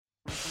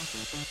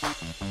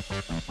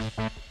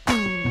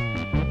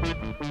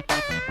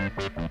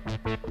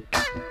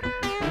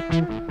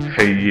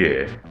黑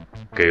夜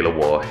给了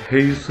我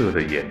黑色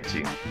的眼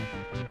睛，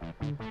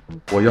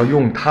我要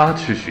用它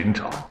去寻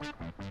找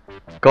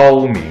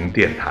高明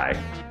电台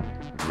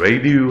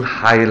Radio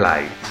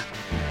HiLight。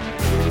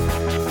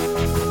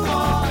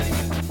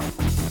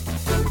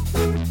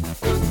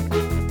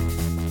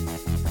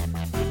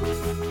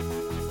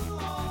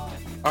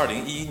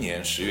 2011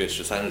年10月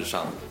13日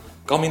上午，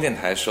高明电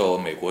台受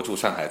美国驻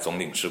上海总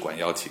领事馆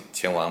邀请，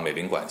前往美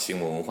领馆新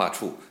闻文化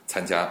处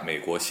参加美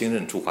国新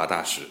任驻华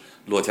大使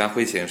骆家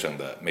辉先生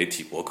的媒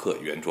体博客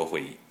圆桌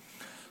会议。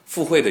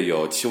赴会的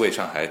有7位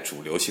上海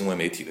主流新闻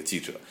媒体的记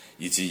者，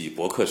以及以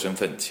博客身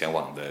份前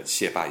往的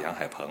谢霸杨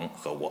海鹏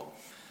和我。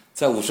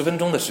在50分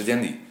钟的时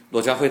间里，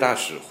骆家辉大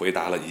使回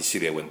答了一系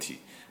列问题，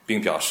并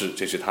表示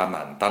这是他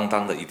满当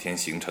当的一天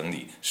行程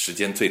里时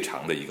间最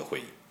长的一个会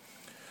议。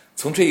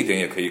从这一点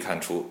也可以看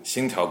出，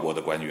新调国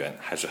的官员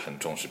还是很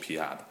重视 PR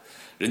的。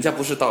人家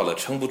不是到了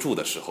撑不住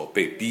的时候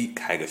被逼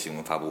开个新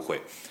闻发布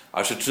会，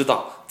而是知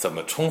道怎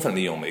么充分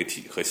利用媒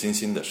体和新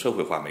兴的社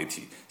会化媒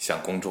体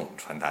向公众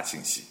传达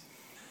信息。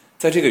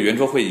在这个圆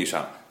桌会议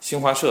上，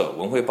新华社、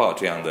文汇报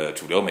这样的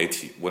主流媒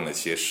体问了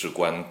些事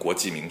关国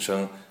计民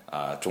生、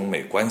中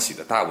美关系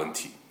的大问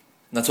题。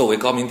那作为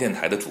高明电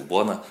台的主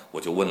播呢，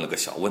我就问了个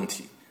小问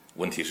题。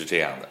问题是这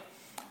样的：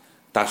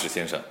大使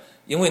先生，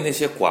因为那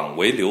些广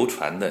为流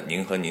传的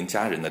您和您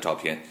家人的照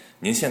片，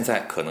您现在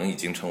可能已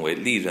经成为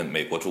历任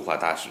美国驻华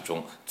大使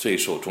中最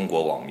受中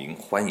国网民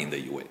欢迎的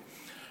一位。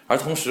而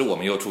同时我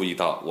们又注意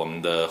到，我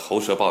们的喉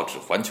舌报纸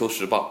《环球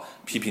时报》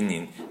批评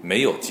您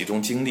没有集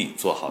中精力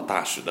做好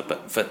大使的本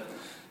分，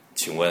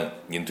请问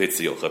您对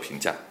此有何评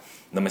价？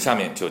那么下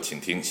面就请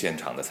听现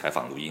场的采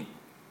访录音。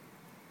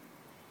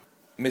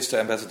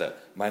 Mr. Ambassador,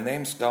 my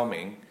name's Gao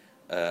Ming.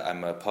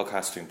 I'm a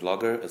podcasting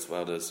blogger as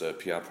well as a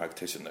PR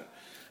practitioner.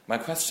 My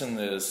question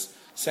is,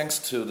 thanks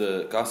to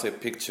the gossip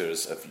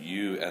pictures of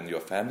you and your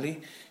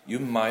family, you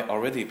might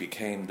already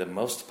became the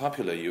most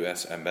popular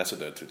U.S.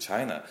 ambassador to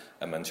China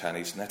among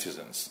Chinese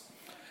netizens.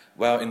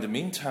 While in the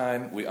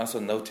meantime, we also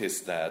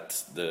noticed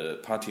that the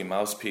party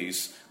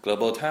mouthpiece,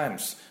 Global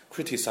Times,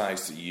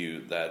 criticized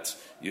you that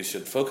you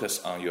should focus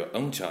on your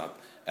own job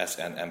as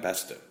an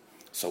ambassador.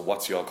 So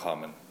what's your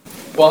comment?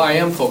 Well, I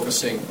am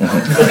focusing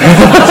on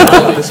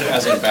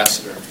as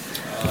ambassador.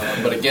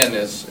 But again,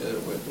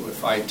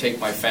 if I take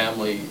my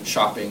family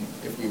shopping,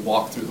 if we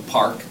walk through the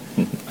park,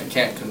 I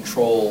can't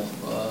control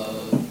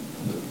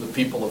the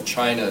people of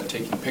China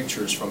taking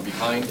pictures from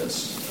behind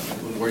us,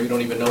 where you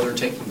don't even know they're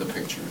taking the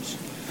pictures.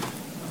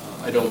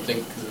 I don't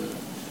think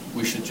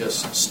we should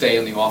just stay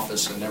in the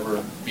office and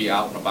never be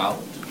out and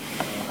about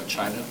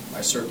China.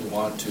 I certainly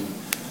want to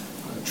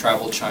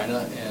travel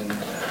China and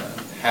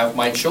have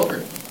my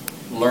children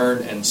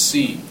learn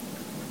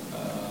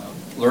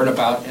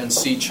about and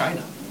see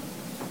China.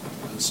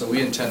 So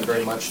we intend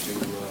very much to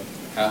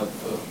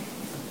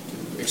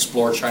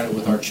explore China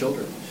with our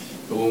children.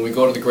 But when we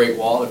go to the Great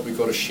Wall, if we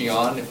go to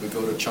Xi'an, if we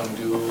go to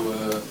Chengdu,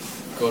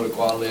 go to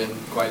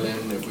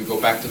Guilin, if we go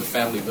back to the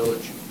family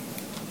village,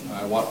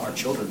 I want our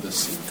children to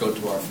go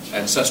to our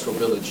ancestral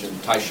village in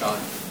Taishan,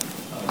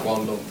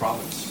 Guangdong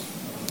province.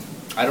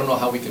 I don't know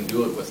how we can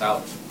do it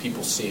without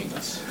people seeing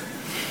us.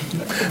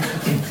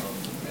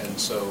 And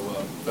so,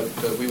 but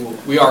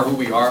we are who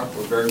we are.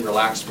 We're very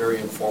relaxed, very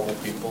informal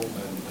people,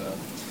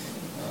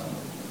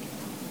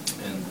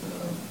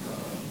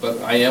 but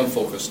I am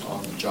focused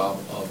on the job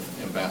of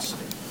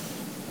ambassador,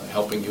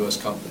 helping U.S.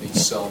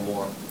 companies sell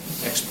more,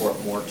 export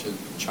more to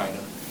China,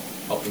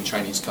 helping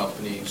Chinese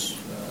companies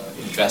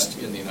invest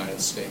in the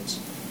United States,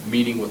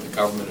 meeting with the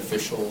government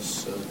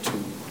officials to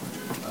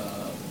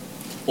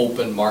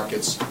open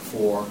markets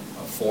for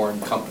foreign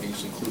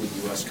companies, including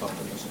U.S.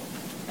 companies,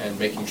 and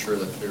making sure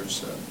that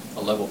there's a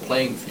level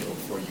playing field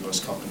for U.S.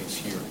 companies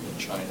here in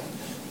China.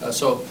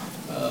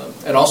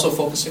 And also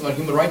focusing on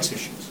human rights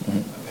issues.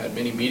 I've had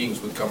many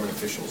meetings with government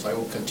officials. I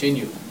will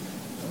continue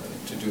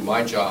to do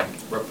my job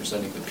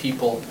representing the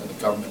people and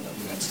the government of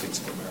the United States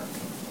of America.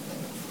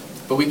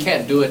 But we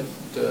can't do it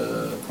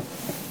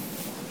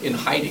in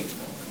hiding.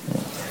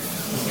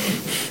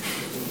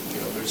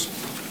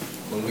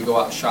 When we go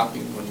out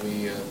shopping, when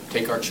we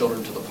take our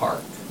children to the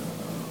park,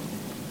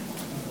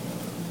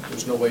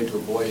 there's no way to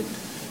avoid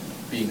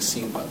being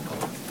seen by the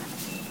public.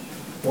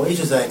 我一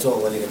直在做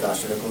我这个大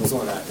使的工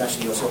作呢，但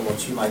是有时候我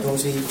去买东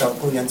西到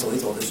公园走一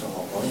走的时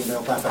候，我也没有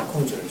办法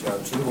控制，只要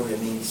中国人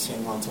民先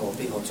往从我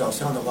背后照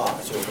相的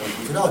话，就我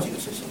不知道这个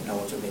事情，那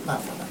我就没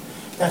办法了。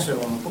但是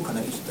我们不可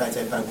能一直待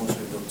在办公室，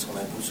都从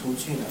来不出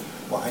去呢。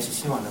我还是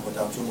希望能够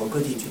到中国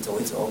各地去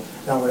走一走，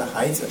让我的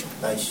孩子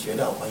来学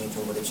到关于中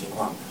国的情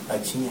况，来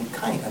亲眼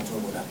看一看中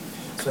国的。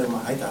所以我们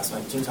还打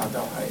算经常带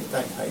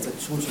孩子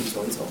出去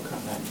走一走看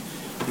看，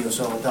比如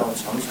说到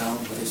长城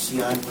或者西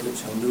安或者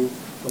成都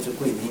或者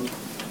桂林。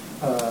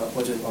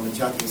或者我们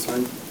家庭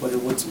村，或者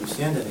我祖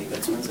先的那个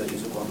村子，就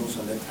是广东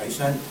省的台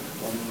山，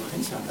我们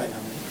很想带他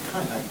们看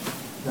看。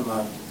那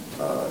么，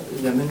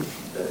人们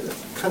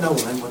看到我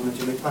们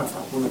就没办法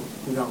不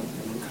让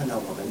人们看到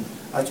我们，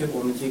而且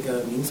我们这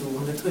个民族我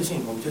们的特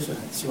性，我们就是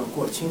很希望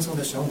过轻松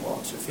的生活，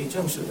是非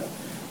正式的。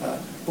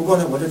不过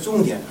呢，我的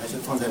重点还是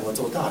放在我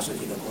做大使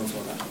这个工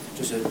作呢，就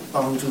是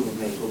帮助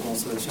美国公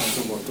司向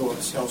中国多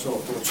销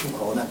售、多出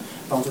口呢，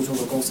帮助中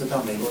国公司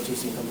到美国进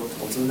行更多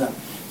投资呢，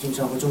经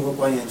常和中国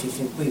官员进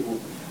行会晤，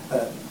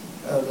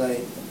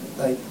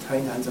来谈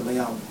一谈怎么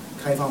样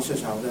开放市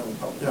场，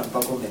让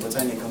包括美国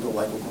在内更多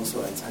外国公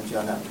司来参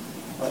加呢，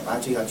而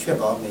且要确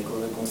保美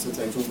国的公司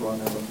在中国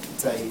能够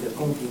在一个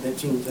公平的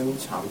竞争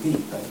场地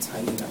来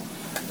参与呢。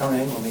当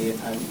然，我们也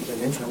谈一个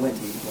人权问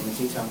题，我们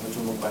经常和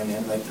中国官员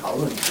来讨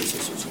论这些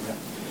事情的。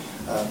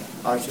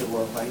而且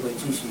我还会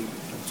继续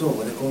做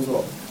我的工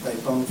作，来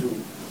帮助，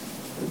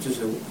就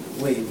是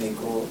为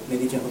美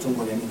利坚和中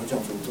国人民和政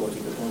府做这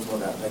个工作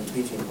的，来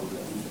推进我们的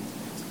利益。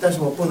但是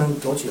我不能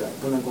躲起来，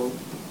不能够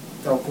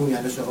到公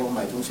园的时候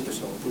买东西的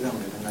时候不让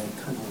人们来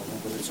看到我们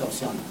或者照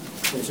相的，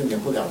这是免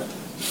不了的。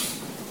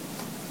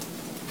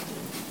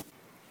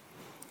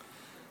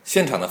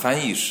现场的翻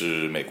译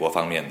是美国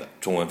方面的，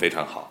中文非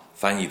常好，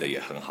翻译的也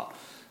很好，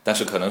但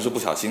是可能是不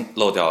小心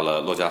漏掉了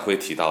骆家辉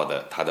提到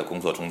的他的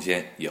工作中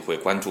间也会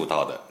关注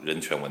到的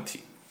人权问题。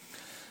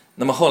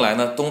那么后来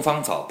呢，东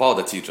方早报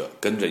的记者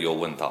跟着又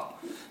问到，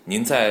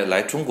您在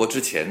来中国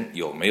之前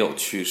有没有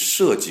去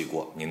设计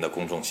过您的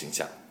公众形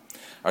象？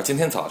而今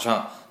天早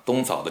上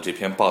东早的这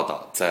篇报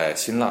道在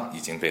新浪已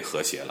经被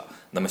和谐了，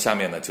那么下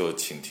面呢，就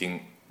请听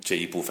这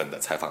一部分的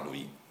采访录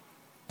音。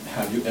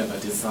Have you ever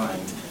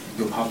designed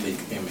your public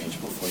image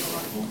before your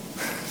arrival?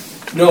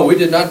 No, we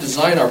did not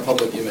design our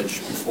public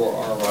image before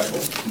our arrival.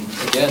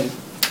 Again,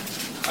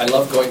 I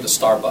love going to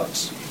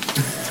Starbucks.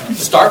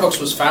 Starbucks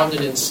was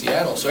founded in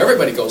Seattle, so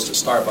everybody goes to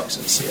Starbucks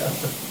in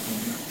Seattle.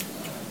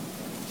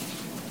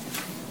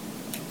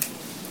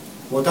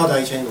 我到达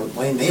以前，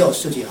我也没有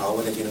设计好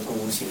我的这个公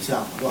共形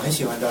象。我很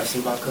喜欢到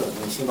星巴克，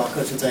因为星巴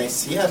克是在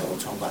西雅图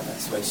创办的，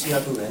所以西雅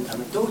图人他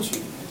们都去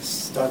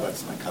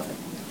Starbucks 买咖啡。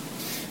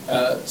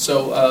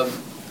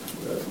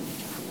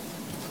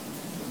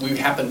We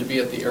happened to be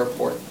at the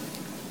airport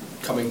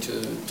coming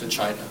to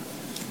China.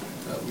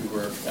 We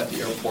were at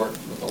the airport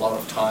with a lot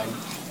of time,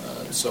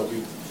 so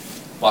we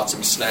bought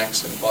some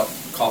snacks and bought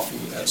coffee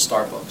at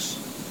Starbucks,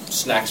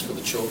 snacks for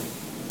the children.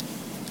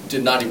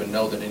 Did not even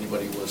know that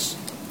anybody was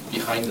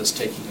behind us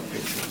taking a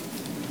picture.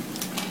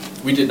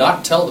 We did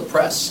not tell the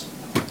press,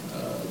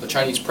 the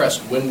Chinese press,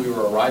 when we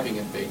were arriving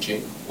in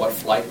Beijing, what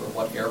flight or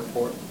what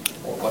airport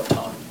or what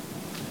time.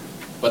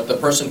 But the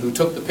person who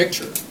took the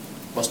picture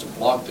must have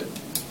blogged it,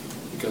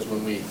 because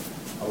when we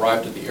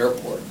arrived at the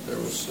airport, there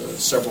was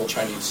several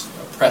Chinese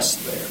press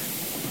there.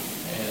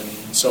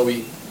 And so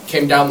we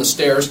came down the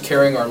stairs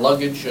carrying our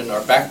luggage and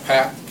our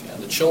backpack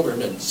and the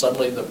children, and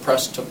suddenly the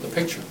press took the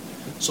picture.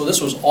 So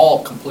this was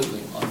all completely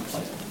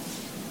unplanned.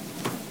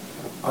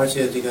 而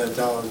且这个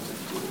到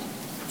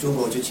中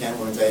国之前，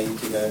我们在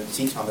这个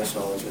机场的时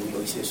候，就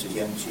有一些时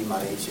间去买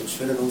了一些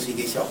吃的东西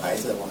给小孩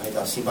子。我还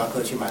到星巴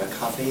克去买了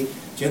咖啡，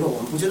结果我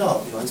们不知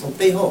道有人从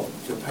背后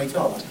就拍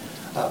照了。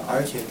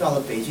而且到了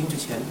北京之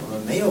前，我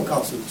们没有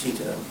告诉记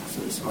者是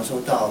什么时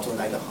候到，坐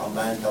哪个航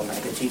班，到哪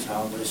个机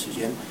场或者时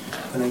间。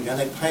可能原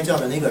来拍照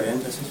的那个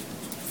人他是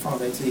放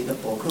在自己的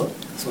博客，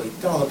所以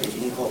到了北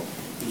京以后，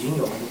已经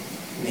有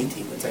媒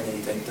体在那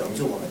里在等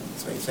着我们。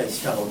所以在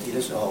下楼梯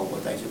的时候，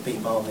我带着背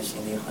包和行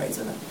李，孩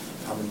子呢，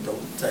他们都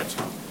在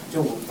场。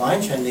就我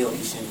完全没有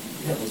一些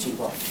任何计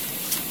划。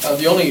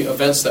The only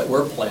events that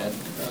were planned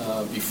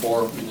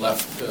before we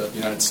left the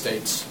United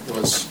States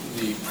was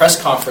the press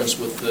conference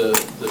with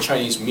the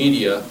Chinese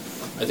media,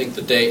 I think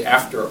the day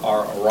after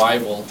our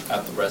arrival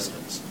at the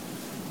residence.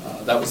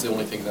 That was the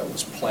only thing that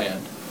was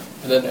planned.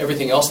 And then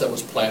everything else that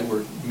was planned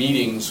were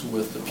meetings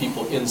with the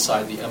people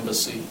inside the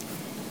embassy,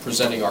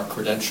 presenting our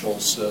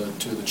credentials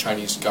to the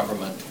Chinese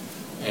government,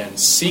 and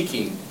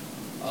seeking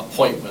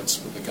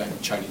appointments with the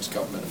Chinese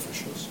government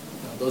officials.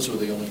 Those were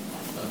the only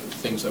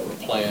things that were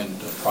planned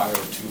prior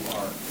to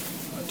our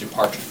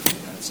departure from the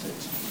United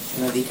States.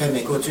 那离开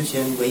美国之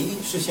前，唯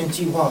一事先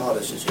计划好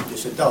的事情，就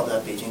是到达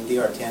北京第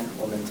二天，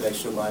我们在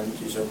使馆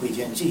就是会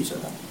见记者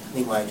的。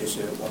另外就是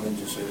我们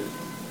就是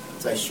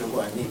在使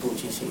馆内部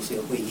进行一些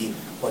会议，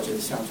或者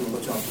向中国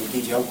政府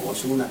递交国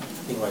书呢。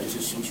另外就是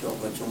寻求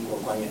和中国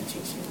官员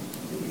进行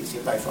一些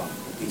拜访和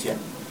会见。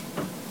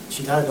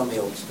其他的都没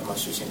有什么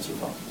事先计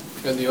划。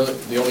And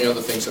the only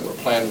other things that were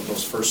planned with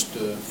those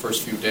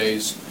first few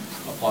days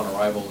upon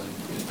arrival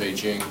in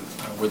Beijing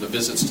were the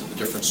visits to the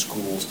different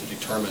schools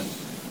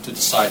to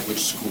decide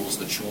which schools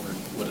the children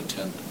would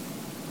attend.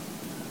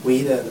 唯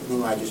一的另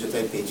外就是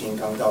在北京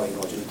刚到以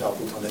后，就是到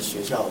不同的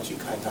学校去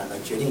看看，来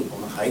决定我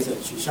们孩子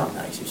去上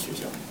哪一些学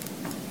校。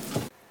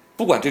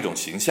不管这种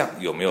形象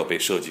有没有被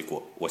设计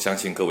过，我相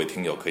信各位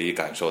听友可以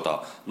感受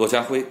到骆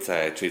家辉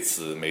在这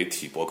次媒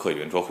体博客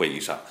圆桌会议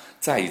上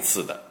再一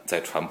次的在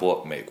传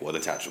播美国的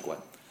价值观。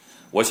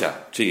我想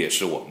这也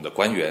是我们的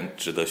官员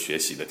值得学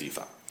习的地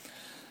方。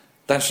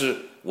但是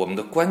我们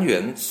的官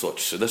员所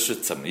持的是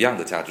怎么样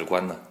的价值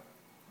观呢？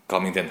高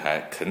明电台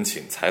恳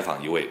请采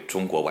访一位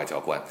中国外交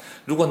官。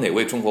如果哪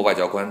位中国外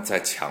交官在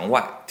墙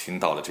外听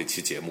到了这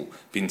期节目，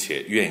并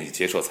且愿意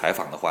接受采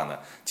访的话呢，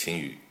请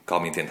与高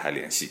明电台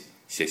联系。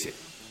谢谢。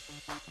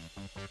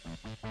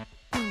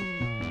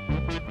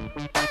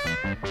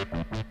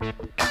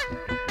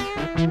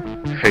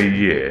黑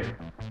夜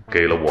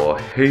给了我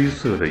黑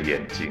色的眼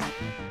睛，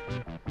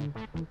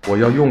我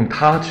要用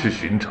它去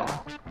寻找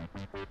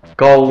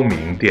高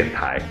明电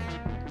台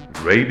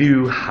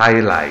Radio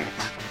HiLight